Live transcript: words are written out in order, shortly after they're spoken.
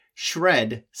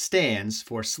SHRED stands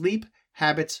for Sleep,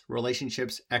 Habits,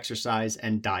 Relationships, Exercise,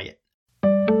 and Diet.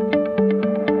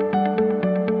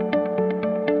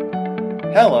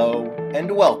 Hello,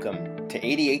 and welcome to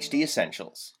ADHD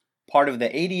Essentials, part of the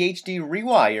ADHD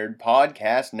Rewired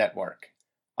podcast network.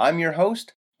 I'm your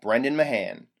host, Brendan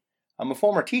Mahan. I'm a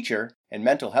former teacher and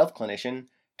mental health clinician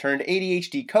turned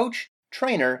ADHD coach,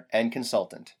 trainer, and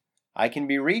consultant. I can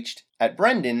be reached at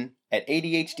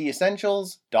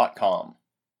brendan@adhdessentials.com.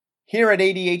 Here at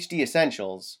ADHD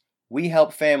Essentials, we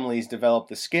help families develop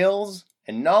the skills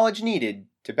and knowledge needed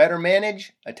to better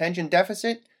manage attention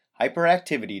deficit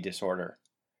hyperactivity disorder.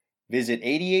 Visit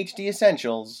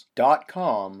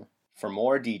adhdessentials.com for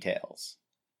more details.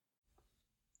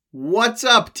 What's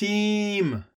up,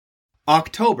 team?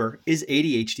 October is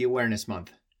ADHD Awareness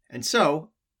Month, and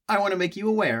so I want to make you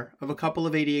aware of a couple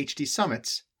of ADHD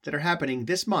summits that are happening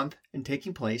this month and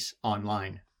taking place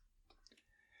online.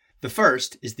 The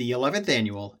first is the 11th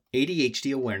Annual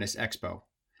ADHD Awareness Expo.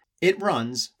 It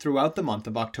runs throughout the month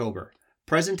of October.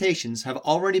 Presentations have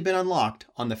already been unlocked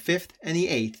on the 5th and the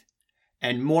 8th,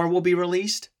 and more will be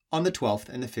released on the 12th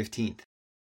and the 15th.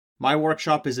 My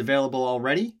workshop is available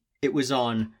already. It was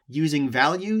on using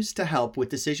values to help with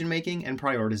decision-making and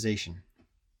prioritization.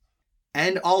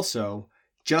 And also,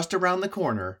 just around the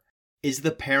corner, is the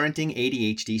Parenting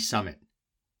ADHD Summit.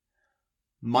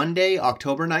 Monday,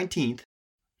 October 19th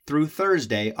through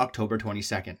Thursday, October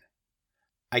 22nd.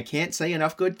 I can't say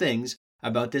enough good things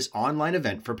about this online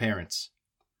event for parents.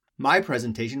 My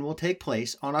presentation will take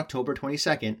place on October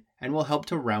 22nd and will help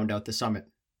to round out the summit.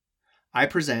 I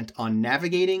present on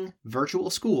navigating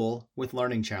virtual school with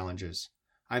learning challenges.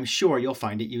 I'm sure you'll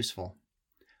find it useful.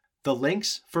 The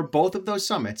links for both of those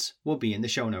summits will be in the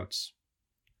show notes,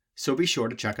 so be sure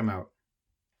to check them out.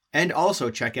 And also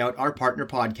check out our partner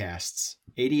podcasts,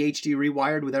 ADHD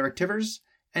Rewired with Eric Tivers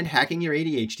and Hacking Your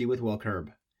ADHD with Will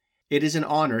Curb. It is an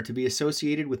honor to be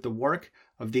associated with the work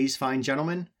of these fine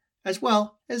gentlemen, as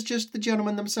well as just the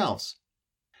gentlemen themselves.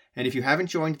 And if you haven't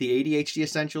joined the ADHD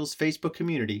Essentials Facebook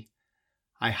community,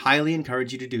 I highly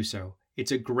encourage you to do so.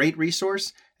 It's a great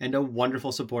resource and a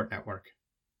wonderful support network.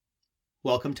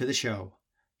 Welcome to the show.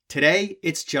 Today,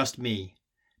 it's just me.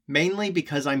 Mainly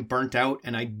because I'm burnt out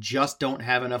and I just don't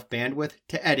have enough bandwidth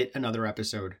to edit another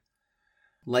episode.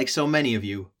 Like so many of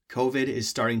you, COVID is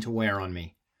starting to wear on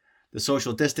me. The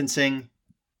social distancing,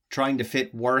 trying to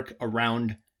fit work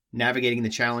around navigating the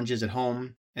challenges at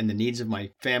home and the needs of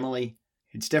my family,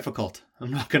 it's difficult, I'm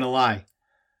not going to lie.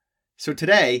 So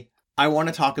today, I want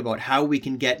to talk about how we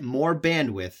can get more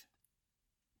bandwidth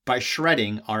by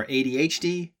shredding our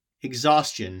ADHD,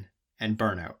 exhaustion, and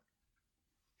burnout.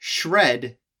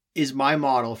 SHRED is my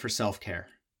model for self-care.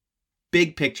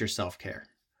 Big picture self-care.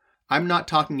 I'm not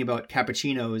talking about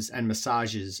cappuccinos and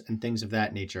massages and things of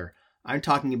that nature. I'm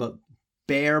talking about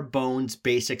bare bones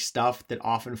basic stuff that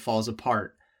often falls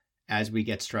apart as we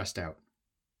get stressed out.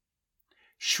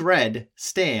 SHRED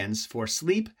stands for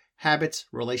Sleep, Habits,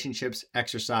 Relationships,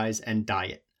 Exercise, and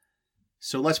Diet.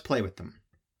 So let's play with them.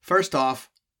 First off,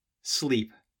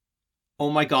 sleep.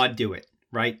 Oh my God, do it,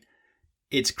 right?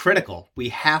 It's critical. We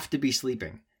have to be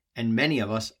sleeping. And many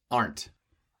of us aren't.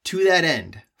 To that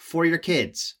end, for your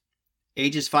kids,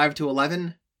 ages 5 to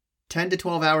 11, 10 to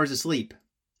 12 hours of sleep.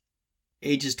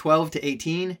 Ages 12 to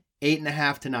 18,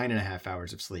 8.5 to 9.5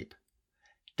 hours of sleep.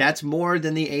 That's more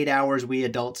than the 8 hours we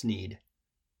adults need.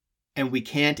 And we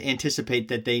can't anticipate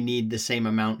that they need the same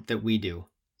amount that we do.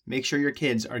 Make sure your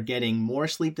kids are getting more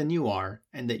sleep than you are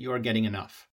and that you're getting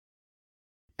enough.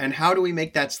 And how do we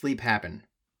make that sleep happen?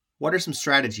 What are some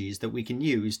strategies that we can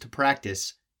use to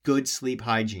practice good sleep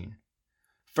hygiene?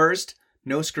 First,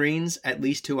 no screens at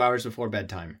least 2 hours before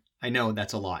bedtime. I know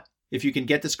that's a lot. If you can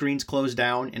get the screens closed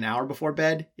down an hour before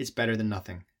bed, it's better than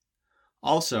nothing.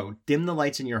 Also, dim the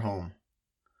lights in your home.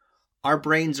 Our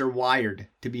brains are wired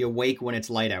to be awake when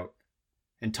it's light out.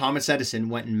 And Thomas Edison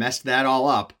went and messed that all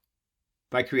up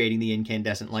by creating the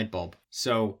incandescent light bulb.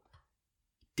 So,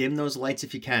 dim those lights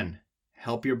if you can.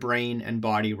 Help your brain and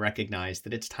body recognize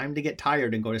that it's time to get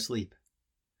tired and go to sleep.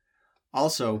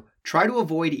 Also, try to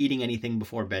avoid eating anything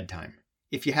before bedtime.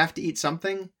 If you have to eat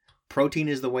something, protein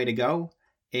is the way to go.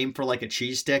 Aim for like a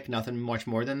cheese stick, nothing much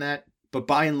more than that. But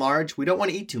by and large, we don't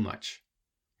want to eat too much,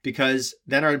 because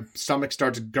then our stomach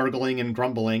starts gurgling and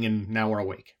grumbling and now we're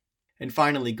awake. And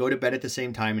finally, go to bed at the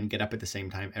same time and get up at the same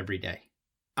time every day.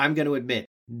 I'm going to admit,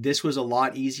 this was a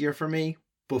lot easier for me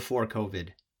before COVID.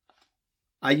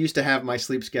 I used to have my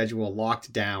sleep schedule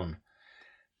locked down.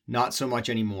 Not so much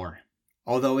anymore,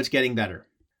 although it's getting better.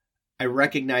 I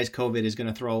recognize COVID is going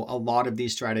to throw a lot of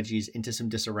these strategies into some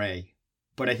disarray,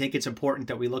 But I think it's important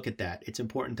that we look at that. It's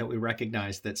important that we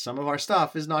recognize that some of our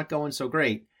stuff is not going so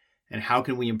great. And how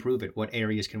can we improve it? What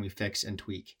areas can we fix and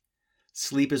tweak?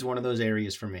 Sleep is one of those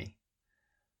areas for me.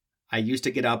 I used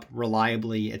to get up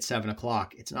reliably at 7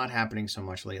 o'clock. It's not happening so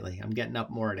much lately. I'm getting up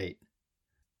more at 8.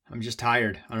 I'm just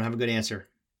tired. I don't have a good answer.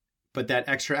 But that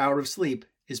extra hour of sleep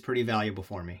is pretty valuable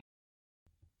for me.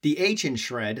 The H in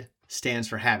SHRED stands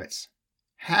for habits.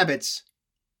 Habits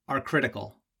are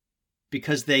critical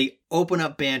because they open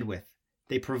up bandwidth.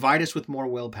 They provide us with more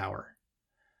willpower.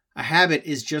 A habit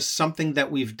is just something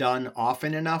that we've done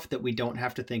often enough that we don't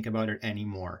have to think about it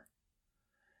anymore.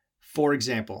 For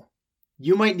example,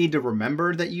 you might need to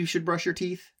remember that you should brush your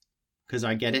teeth, because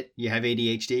I get it, you have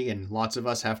ADHD and lots of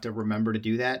us have to remember to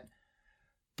do that.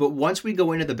 But once we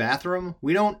go into the bathroom,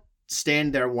 we don't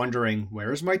stand there wondering,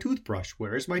 where's my toothbrush?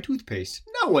 Where's my toothpaste?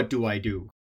 Now what do I do?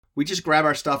 We just grab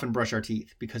our stuff and brush our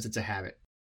teeth because it's a habit.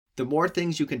 The more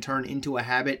things you can turn into a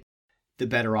habit, the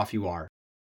better off you are.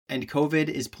 And COVID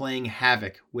is playing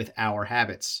havoc with our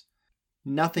habits.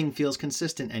 Nothing feels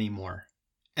consistent anymore,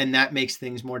 and that makes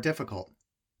things more difficult.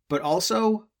 But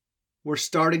also, we're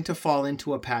starting to fall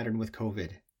into a pattern with COVID.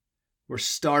 We're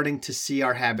starting to see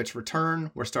our habits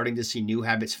return. We're starting to see new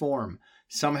habits form.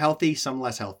 Some healthy, some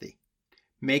less healthy.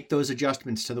 Make those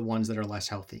adjustments to the ones that are less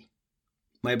healthy.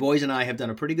 My boys and I have done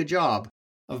a pretty good job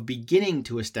of beginning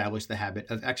to establish the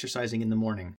habit of exercising in the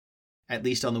morning, at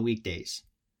least on the weekdays.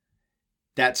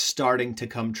 That's starting to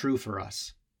come true for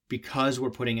us because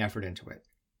we're putting effort into it,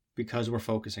 because we're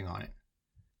focusing on it.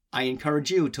 I encourage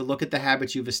you to look at the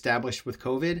habits you've established with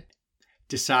COVID,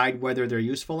 decide whether they're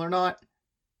useful or not,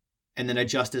 and then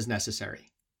adjust as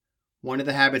necessary. One of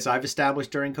the habits I've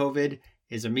established during COVID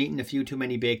is I'm eating a few too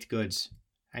many baked goods.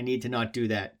 I need to not do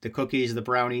that. The cookies, the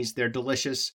brownies, they're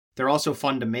delicious. They're also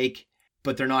fun to make,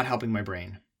 but they're not helping my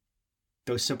brain.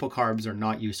 Those simple carbs are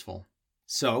not useful.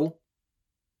 So,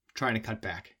 trying to cut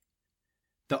back.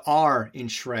 The R in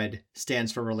SHRED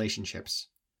stands for relationships.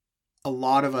 A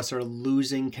lot of us are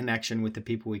losing connection with the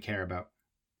people we care about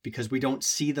because we don't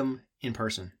see them in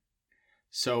person.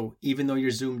 So even though you're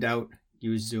zoomed out,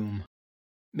 use Zoom.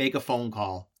 Make a phone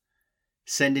call.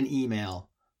 Send an email.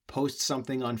 Post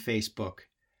something on Facebook.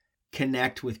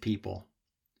 Connect with people.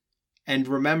 And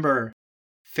remember,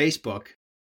 Facebook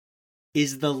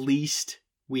is the least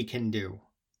we can do.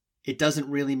 It doesn't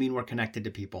really mean we're connected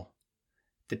to people.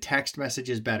 The text message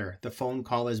is better. The phone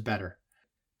call is better.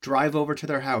 Drive over to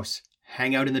their house.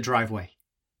 Hang out in the driveway.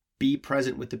 Be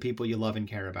present with the people you love and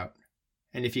care about.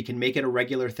 And if you can make it a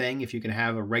regular thing, if you can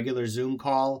have a regular Zoom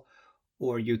call,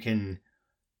 or you can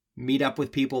meet up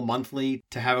with people monthly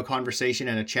to have a conversation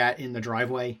and a chat in the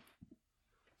driveway,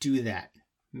 do that.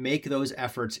 Make those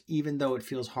efforts even though it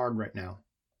feels hard right now.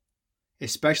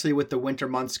 Especially with the winter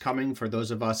months coming for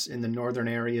those of us in the northern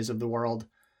areas of the world,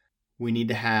 we need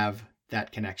to have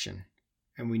that connection.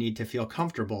 And we need to feel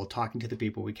comfortable talking to the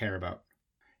people we care about,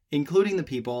 including the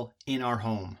people in our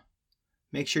home.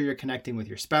 Make sure you're connecting with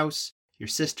your spouse, your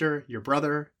sister, your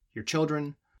brother, your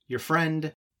children, your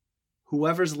friend,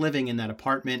 whoever's living in that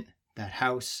apartment, that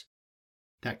house,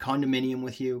 that condominium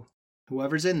with you,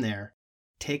 whoever's in there.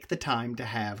 Take the time to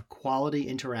have quality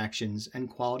interactions and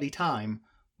quality time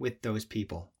with those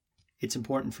people. It's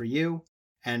important for you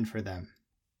and for them.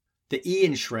 The E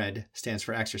in SHRED stands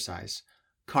for exercise.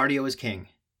 Cardio is king,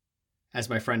 as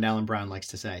my friend Alan Brown likes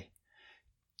to say.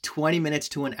 20 minutes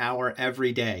to an hour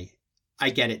every day. I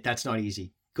get it, that's not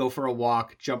easy. Go for a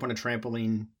walk, jump on a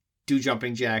trampoline, do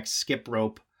jumping jacks, skip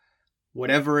rope.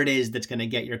 Whatever it is that's going to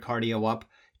get your cardio up,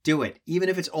 do it. Even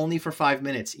if it's only for 5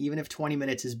 minutes, even if 20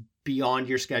 minutes is beyond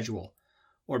your schedule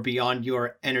or beyond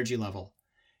your energy level.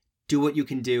 Do what you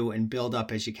can do and build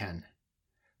up as you can.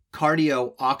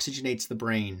 Cardio oxygenates the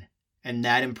brain, and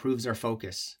that improves our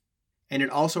focus. And it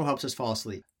also helps us fall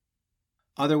asleep.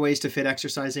 Other ways to fit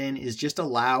exercise in is just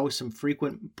allow some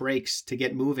frequent breaks to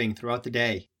get moving throughout the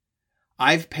day.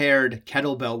 I've paired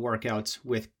kettlebell workouts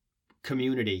with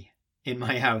Community in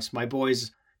my house. My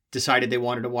boys decided they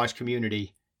wanted to watch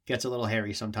Community. Gets a little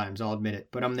hairy sometimes, I'll admit it,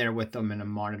 but I'm there with them and I'm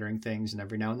monitoring things, and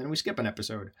every now and then we skip an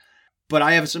episode. But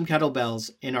I have some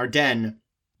kettlebells in our den,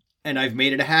 and I've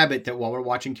made it a habit that while we're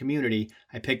watching Community,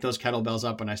 I pick those kettlebells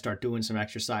up and I start doing some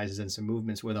exercises and some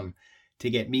movements with them to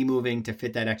get me moving, to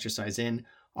fit that exercise in.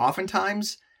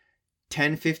 Oftentimes,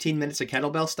 10, 15 minutes of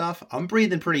kettlebell stuff, I'm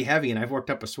breathing pretty heavy and I've worked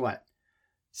up a sweat.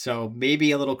 So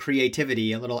maybe a little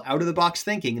creativity, a little out-of-the-box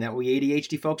thinking that we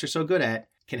ADHD folks are so good at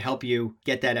can help you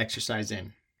get that exercise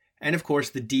in. And of course,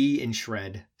 the D in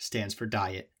SHRED stands for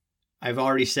diet. I've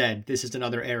already said this is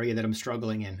another area that I'm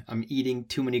struggling in. I'm eating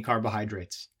too many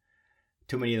carbohydrates,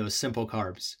 too many of those simple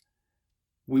carbs.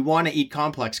 We want to eat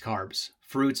complex carbs,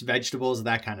 fruits, vegetables,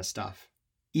 that kind of stuff.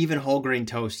 Even whole grain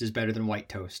toast is better than white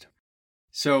toast.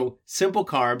 So simple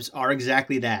carbs are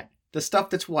exactly that. The stuff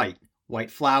that's white. White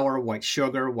flour, white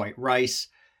sugar, white rice.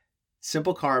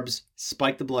 Simple carbs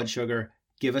spike the blood sugar,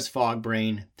 give us fog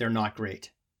brain. They're not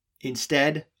great.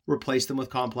 Instead, replace them with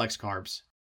complex carbs.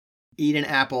 Eat an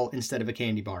apple instead of a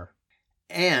candy bar.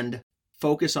 And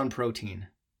focus on protein.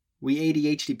 We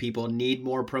ADHD people need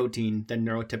more protein than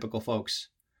neurotypical folks.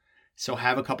 So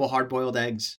have a couple hard-boiled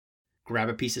eggs, grab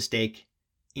a piece of steak,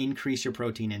 increase your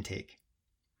protein intake.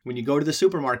 When you go to the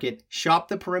supermarket, shop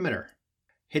the perimeter.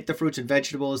 Hit the fruits and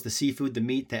vegetables, the seafood, the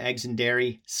meat, the eggs and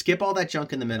dairy. Skip all that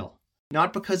junk in the middle.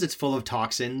 Not because it's full of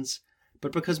toxins,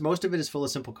 but because most of it is full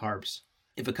of simple carbs.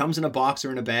 If it comes in a box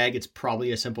or in a bag, it's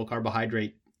probably a simple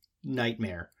carbohydrate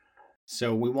nightmare.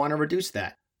 So we want to reduce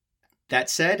that. That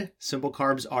said, simple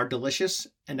carbs are delicious,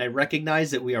 and I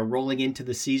recognize that we are rolling into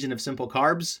the season of simple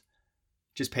carbs.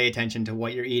 Just pay attention to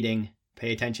what you're eating.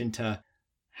 Pay attention to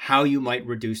how you might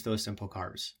reduce those simple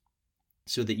carbs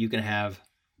so that you can have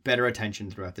better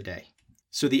attention throughout the day.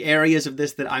 So the areas of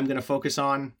this that I'm going to focus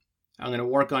on, I'm going to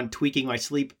work on tweaking my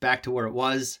sleep back to where it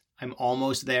was. I'm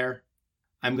almost there.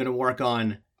 I'm going to work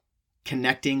on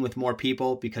connecting with more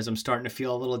people because I'm starting to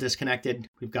feel a little disconnected.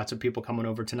 We've got some people coming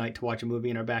over tonight to watch a movie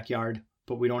in our backyard,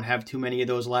 but we don't have too many of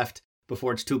those left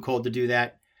before it's too cold to do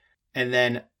that. And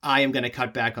then I am going to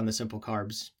cut back on the simple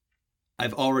carbs.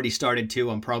 I've already started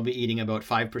to. I'm probably eating about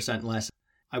 5% less.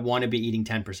 I want to be eating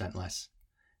 10% less.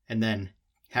 And then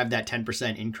have that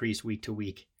 10% increase week to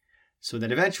week so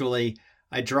that eventually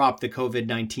I drop the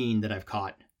COVID-19 that I've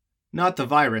caught. Not the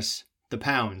virus, the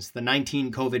pounds, the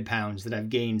 19 COVID pounds that I've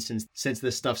gained since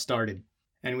this stuff started.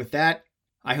 And with that,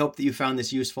 I hope that you found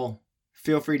this useful.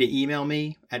 Feel free to email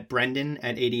me at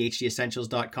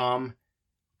brendan@ADHDessentials.com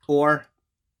or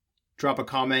drop a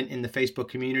comment in the Facebook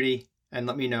community and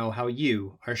let me know how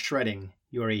you are shredding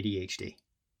your ADHD.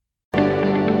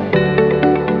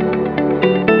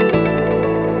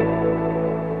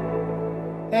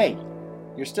 Hey,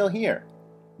 you're still here.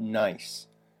 Nice.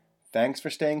 Thanks for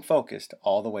staying focused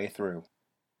all the way through.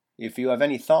 If you have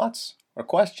any thoughts or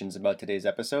questions about today's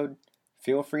episode,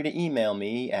 feel free to email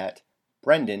me at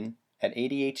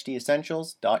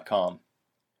brendan@ADHDessentials.com.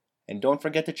 And don't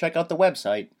forget to check out the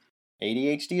website,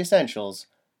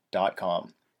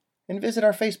 ADHDessentials.com, and visit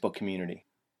our Facebook community.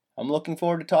 I'm looking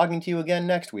forward to talking to you again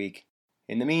next week.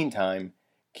 In the meantime,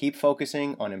 keep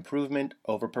focusing on improvement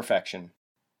over perfection.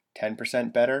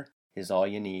 10% better is all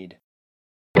you need.